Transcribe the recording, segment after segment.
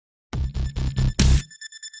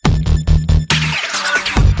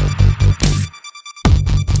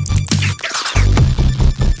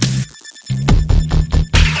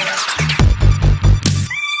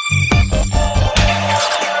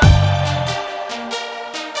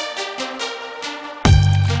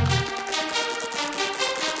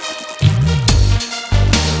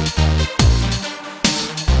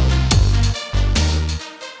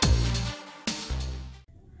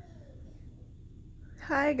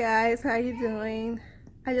guys, how you doing?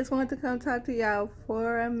 I just wanted to come talk to y'all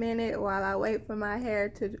for a minute while I wait for my hair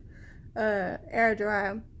to air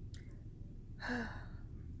dry.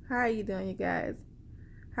 How are you doing, you guys?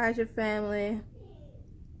 How's your family?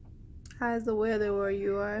 How's the weather where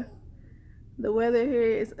you are? The weather here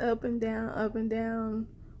is up and down, up and down.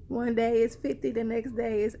 One day it's 50, the next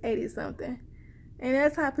day it's 80 something. And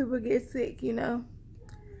that's how people get sick, you know.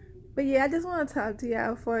 But yeah, I just want to talk to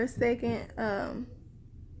y'all for a second.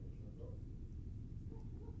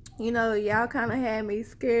 You know, y'all kind of had me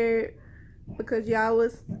scared because y'all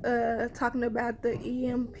was talking about the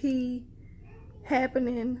EMP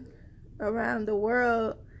happening around the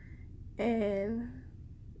world, and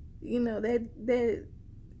you know that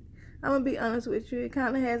I'm gonna be honest with you, it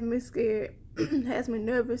kind of has me scared, has me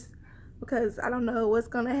nervous, because I don't know what's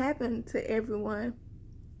gonna happen to everyone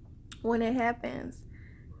when it happens,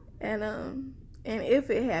 and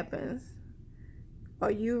if it happens,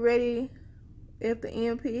 are you ready? If the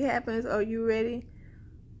EMP happens, are you ready?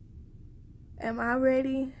 Am I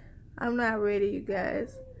ready? I'm not ready, you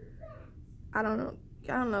guys. I don't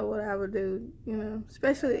know what I would do, you know,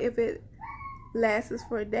 especially if it lasts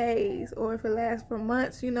for days or if it lasts for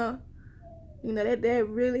months, you know. That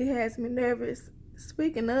really has me nervous.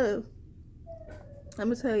 Speaking of, let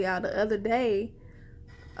me tell y'all, the other day,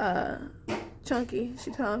 Chunky, she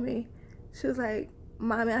told me, she was like,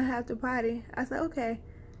 "Mommy, I have to potty." I said, okay.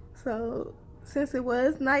 So since it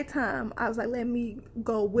was nighttime, I was like, let me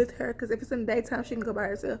go with her, because if it's in the daytime, she can go by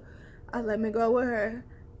herself. I was like, let me go with her.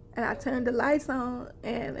 And I turned the lights on,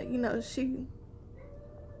 and you know, she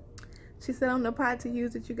said on the pot to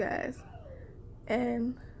use it, you guys,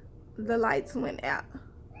 and the lights went out.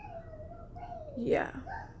 Yeah,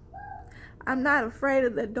 I'm not afraid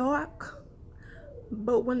of the dark,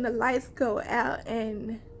 but when the lights go out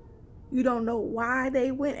and you don't know why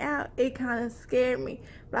they went out, it kind of scared me.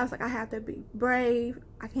 But I was like, I have to be brave.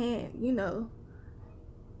 I can't, you know,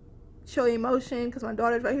 show emotion because my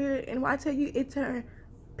daughter's right here. And when I tell you, it turned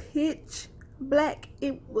pitch black.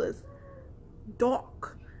 It was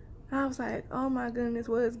dark. I was like, oh my goodness,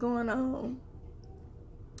 what is going on?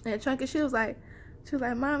 And Chunky, she was like,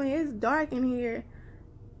 Mommy, it's dark in here.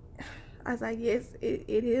 I was like, yes, it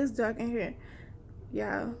is dark in here.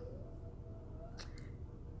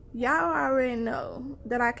 Y'all already know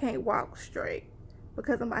that I can't walk straight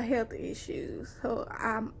because of my health issues. So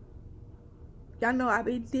y'all know I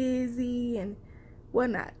be dizzy and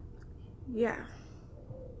whatnot. Yeah.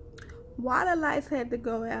 Why the lights had to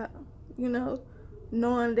go out, you know,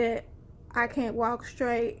 knowing that I can't walk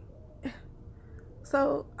straight.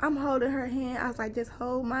 So I'm holding her hand. I was like, just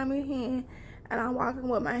hold Mommy's hand. And I'm walking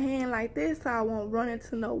with my hand like this so I won't run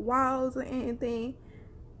into no walls or anything.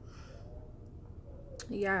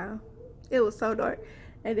 Yeah, it was so dark.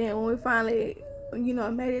 And then when we finally, you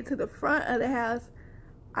know, made it to the front of the house,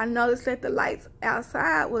 I noticed that the lights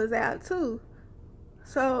outside was out too.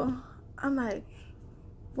 So I'm like,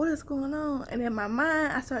 what is going on? And in my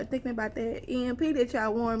mind, I started thinking about that EMP that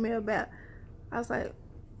y'all warned me about. I was like,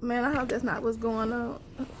 man, I hope that's not what's going on.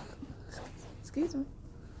 Excuse me.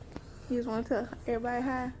 You just want to tell everybody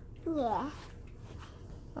hi? Yeah.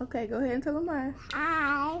 Okay, go ahead and tell them hi.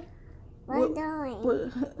 Hi. What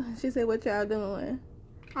doing? She said, what y'all doing?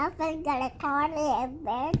 I'm finna get a car and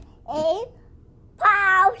bed and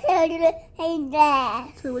pow to the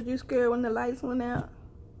grass. So was you scared when the lights went out?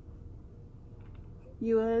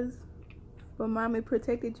 You was? But Mommy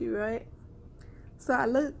protected you, right? So I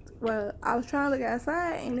looked, well, I was trying to look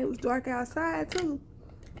outside and it was dark outside too.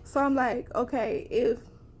 So I'm like, okay, if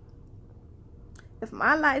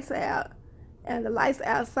my lights are out and the lights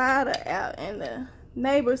outside are out and the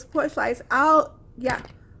neighbor's porch lights out, yeah,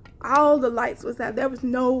 all the lights was out. There was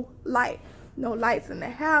no lights in the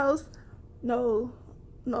house, no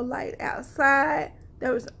light outside.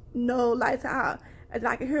 There was no lights out. As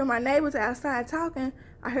I could hear my neighbors outside talking,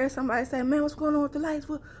 I heard somebody say, man, what's going on with the lights?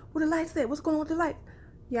 What the lights at? What's going on with the lights?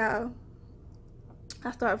 Y'all,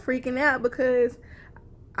 I started freaking out because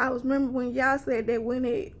I was remember when y'all said that when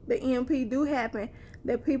the EMP do happen,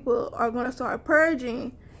 that people are going to start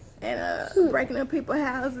purging and breaking up people's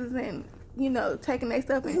houses and, you know, taking their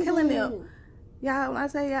stuff and killing them. Y'all, when I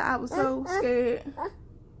say y'all, I was so scared.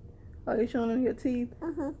 Oh, you showing them your teeth?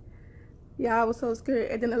 Y'all, I was so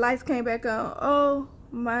scared. And then the lights came back on. Oh,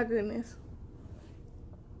 my goodness.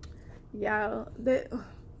 Y'all, they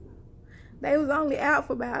was only out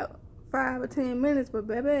for about 5 or 10 minutes, but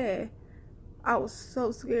baby, I was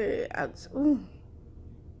so scared.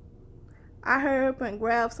 I hurried up and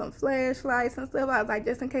grabbed some flashlights and stuff. I was like,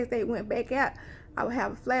 just in case they went back out, I would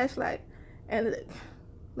have a flashlight. And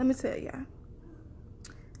let me tell y'all,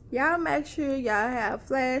 Y'all make sure y'all have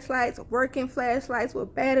flashlights, working flashlights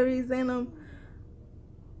with batteries in them.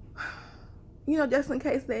 You know, just in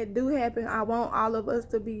case that do happen, I want all of us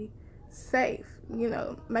to be safe. You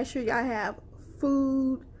know, make sure y'all have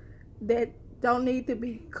food that don't need to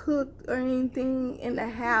be cooked or anything in the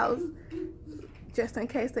house, just in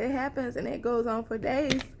case that happens and it goes on for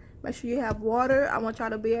days. Make sure you have water. I want y'all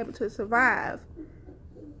to be able to survive.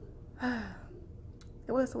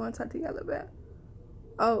 What else I want to talk to y'all about?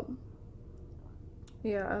 Oh,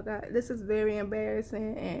 yeah, okay. This is very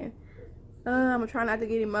embarrassing, and I'm gonna try not to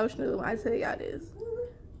get emotional when I tell y'all this.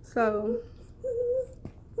 So,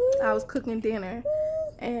 I was cooking dinner,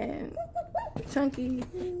 and Chunky,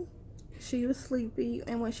 she was sleepy,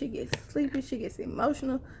 and when she gets sleepy, she gets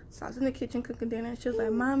emotional. So I was in the kitchen cooking dinner, and she was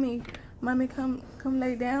like, Mommy, come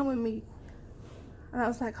lay down with me. And I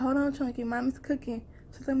was like, hold on, Chunky, Mommy's cooking.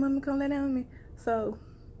 She's like, Mommy, come lay down with me. So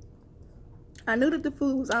I knew that the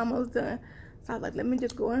food was almost done. So I was like, let me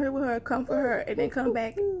just go in here with her, comfort her, and then come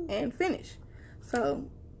back and finish. So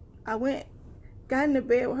I got in the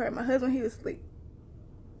bed with her. My husband, he was asleep.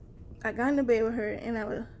 I got in the bed with her, and I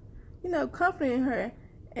was, you know, comforting her.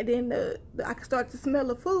 And then I could start to smell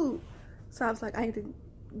the food. So I was like, I need to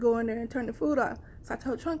go in there and turn the food off. So I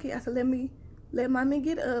told Chunky, I said, let Mommy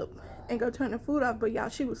get up and go turn the food off. But y'all,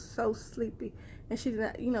 she was so sleepy, and she did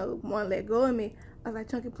not, you know, want to let go of me. I was like,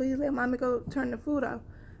 Chunky, please let Mommy go turn the food off.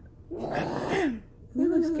 You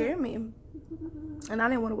really scared me. And I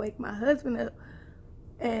didn't want to wake my husband up.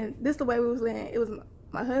 And this is the way we was laying. It was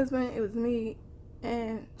my husband, it was me,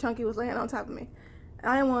 and Chunky was laying on top of me.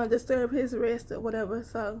 I didn't want to disturb his rest or whatever.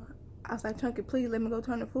 So I was like, Chunky, please let me go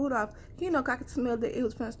turn the food off. You know, I could smell that it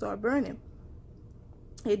was going to start burning.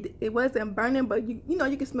 It wasn't burning, but you know,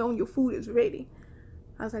 you can smell when your food is ready.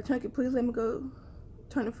 I was like, Chunky, please let me go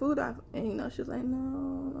turn the food off. And you know, she was like,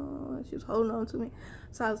 no. She was holding on to me.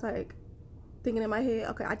 So I was like, thinking in my head,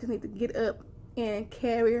 okay, I just need to get up and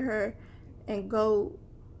carry her and go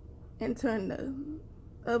and turn the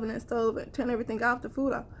oven and stove and turn everything off, the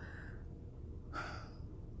food off.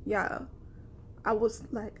 Y'all, I was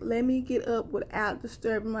like, let me get up without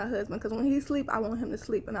disturbing my husband, because when he sleep, I want him to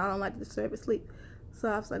sleep, and I don't like to disturb his sleep. So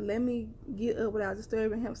I was like, let me get up without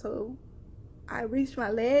disturbing him. So I reached my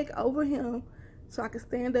leg over him so I could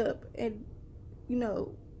stand up. And you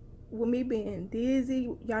know, with me being dizzy,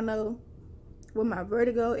 y'all know, with my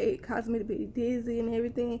vertigo, it caused me to be dizzy and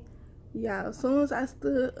everything. Y'all, as soon as I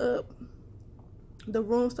stood up, the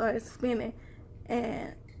room started spinning,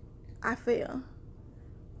 and I fell.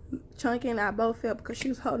 Chunky and I both fell because she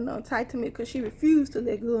was holding on tight to me because she refused to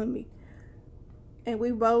let go of me. And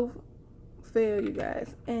we both fell, you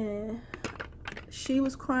guys. And she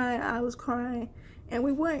was crying, I was crying. And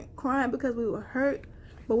we weren't crying because we were hurt,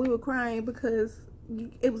 but we were crying because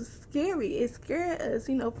it was scary. It scared us,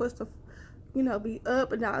 you know, for us to, you know, be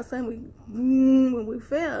up, and all of a sudden when we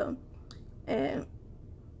fell. And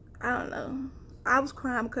I don't know, I was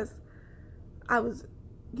crying because I was,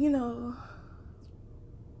 you know,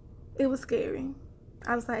 it was scary.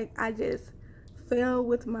 I was like, I just fell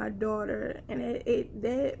with my daughter, and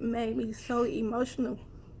that made me so emotional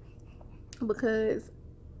because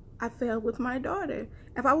I fell with my daughter.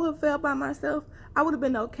 If I would have fell by myself, I would have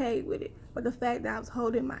been okay with it. But the fact that I was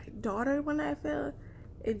holding my daughter when I fell,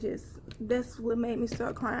 that's what made me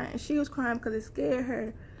start crying. And she was crying because it scared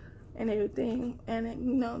her and everything. And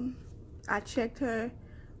you know, I checked her,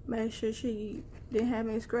 made sure she didn't have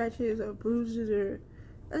any scratches or bruises, or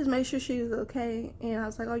I just made sure she was okay. And I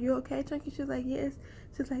was like, are you okay, Chunky? She was like, yes.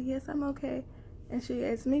 She's like, yes, I'm okay. And she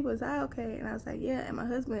asked me, was I okay? And I was like, yeah. And my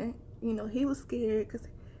husband, you know, he was scared because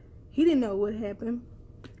he didn't know what happened.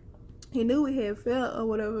 He knew we had fell or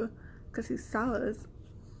whatever because he saw us,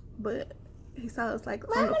 but he saw us like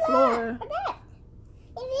on the floor.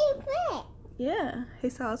 Yeah, he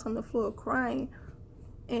saw us on the floor crying,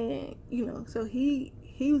 and you know, so he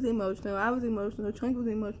was emotional. I was emotional. Chunky was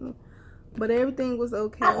emotional, but everything was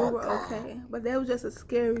okay. We were okay. But that was just a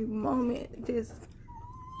scary moment. Just,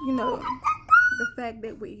 you know, the fact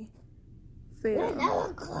that we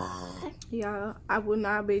fell. Y'all, I will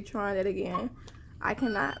not be trying that again. I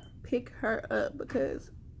cannot pick her up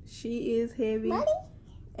because she is heavy,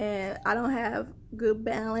 and I don't have good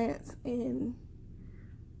balance, and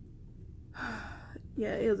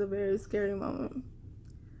yeah, it was a very scary moment.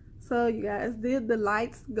 So you guys, did the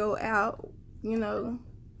lights go out, you know,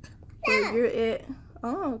 where you're at?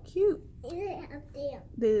 Oh, cute.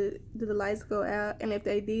 Did the lights go out? And if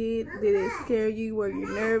they did it scare you? Were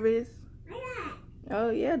you nervous? Oh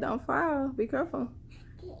yeah, don't fall. Be careful.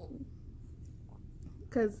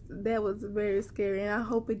 Because that was very scary, and I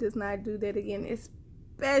hope it does not do that again,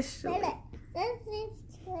 especially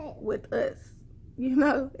with us. You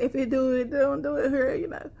know, if it do it, don't do it her, you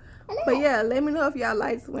know. But yeah, let me know if y'all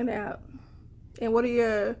lights went out. And what are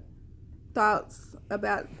your thoughts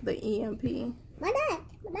about the EMP? My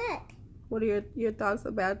back. What are your thoughts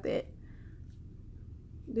about that?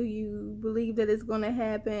 Do you believe that it's going to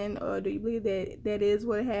happen, or do you believe that that is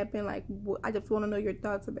what happened? Like, I just want to know your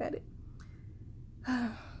thoughts about it.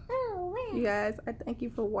 You guys, I thank you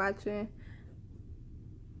for watching,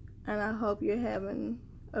 and I hope you're having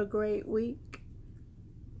a great week.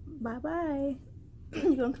 Bye-bye.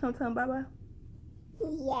 You gonna tell them bye-bye?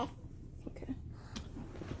 Yes. Okay.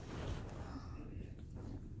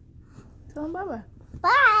 Tell them bye-bye.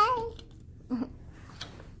 Bye.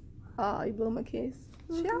 Oh, you blew my kiss.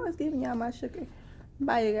 She always giving y'all my sugar.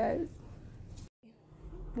 Bye, you guys.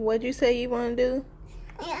 What'd you say you want to do?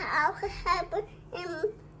 Yeah, I'll help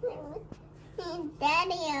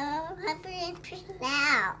Daddy. I'll help him push it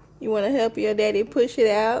out. You want to help your daddy push it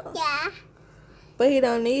out? Yeah. But he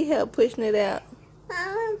don't need help pushing it out.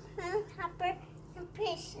 I'll help him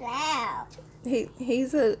push it out.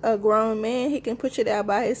 He's a grown man. He can push it out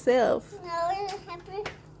by himself. No, I'll help him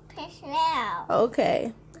push it out.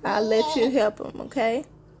 Okay. I'll let you help him, okay?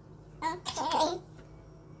 Okay.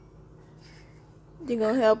 You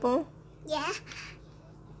gonna help him? Yeah.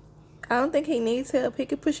 I don't think he needs help. He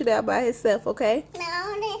can push it out by himself, okay? No,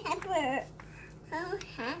 I'll help her. I'll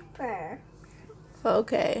help her.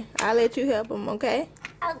 Okay. I'll let you help him, okay?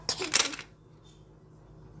 Okay.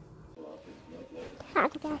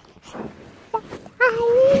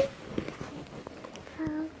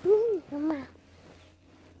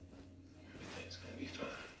 It's gonna be fine.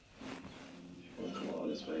 We'll come all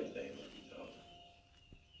this way today.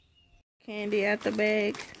 Candy out the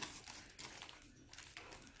bag.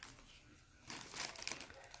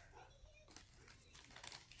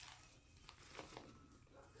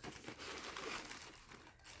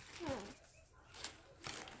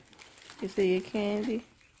 You see your candy?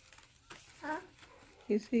 Huh?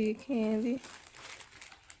 You see your candy?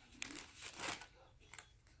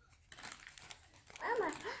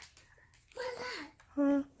 Mama.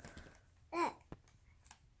 Huh? Look.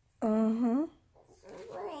 Uh-huh.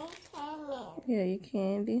 What is happening? Yeah, your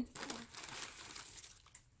candy.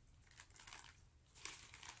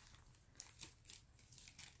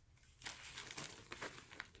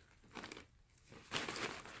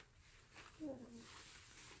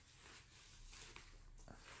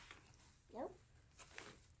 Nope.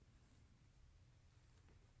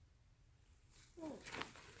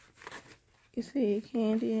 You see your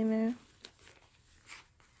candy in there?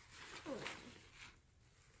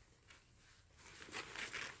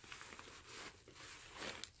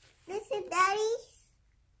 This is Daddy's.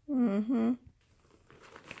 Mm-hmm.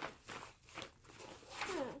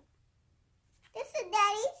 This is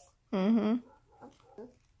Daddy's. Mm-hmm.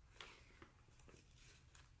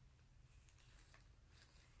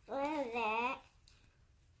 What is that?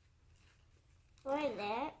 What is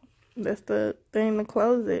that? That's the thing to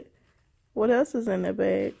close it. What else is in the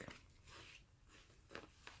bag?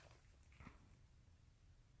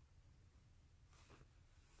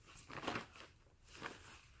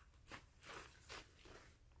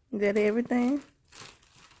 Is that everything?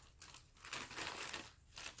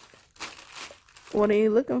 What are you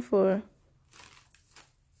looking for?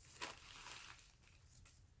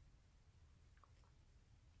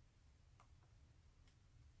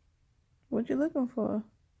 What you looking for?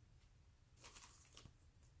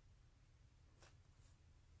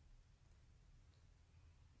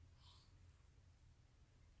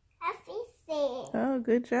 I fix it. Oh,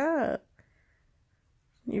 good job.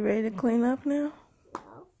 You ready to clean up now?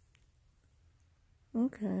 No.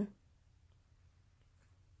 Okay.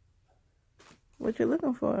 What you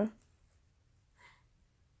looking for?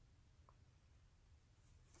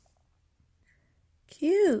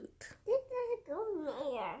 Cute. This doesn't go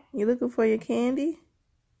there. You looking for your candy?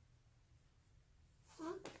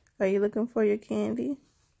 Huh? Are you looking for your candy?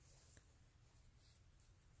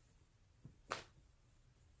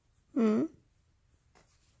 Hmm?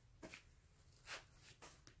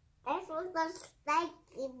 That's what's the steak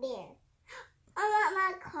in there. I want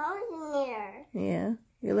my clothes in there. Yeah.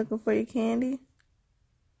 You looking for your candy?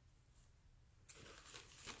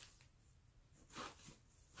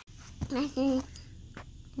 Nothing.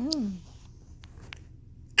 Mm.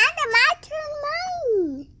 After my turn,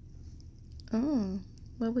 mine. Oh.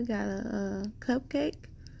 Well, we got a cupcake.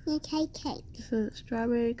 The cake. It's a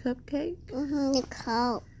strawberry cupcake. The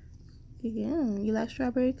coat. Yeah. You like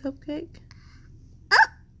strawberry cupcake? Oh!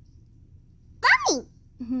 Mommy!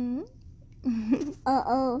 Mm-hmm.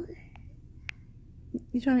 Uh-oh.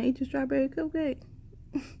 You trying to eat your strawberry cupcake?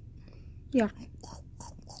 Yeah.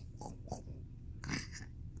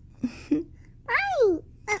 Fine.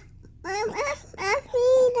 I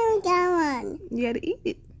don't get one. You gotta eat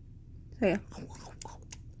it. So, yeah.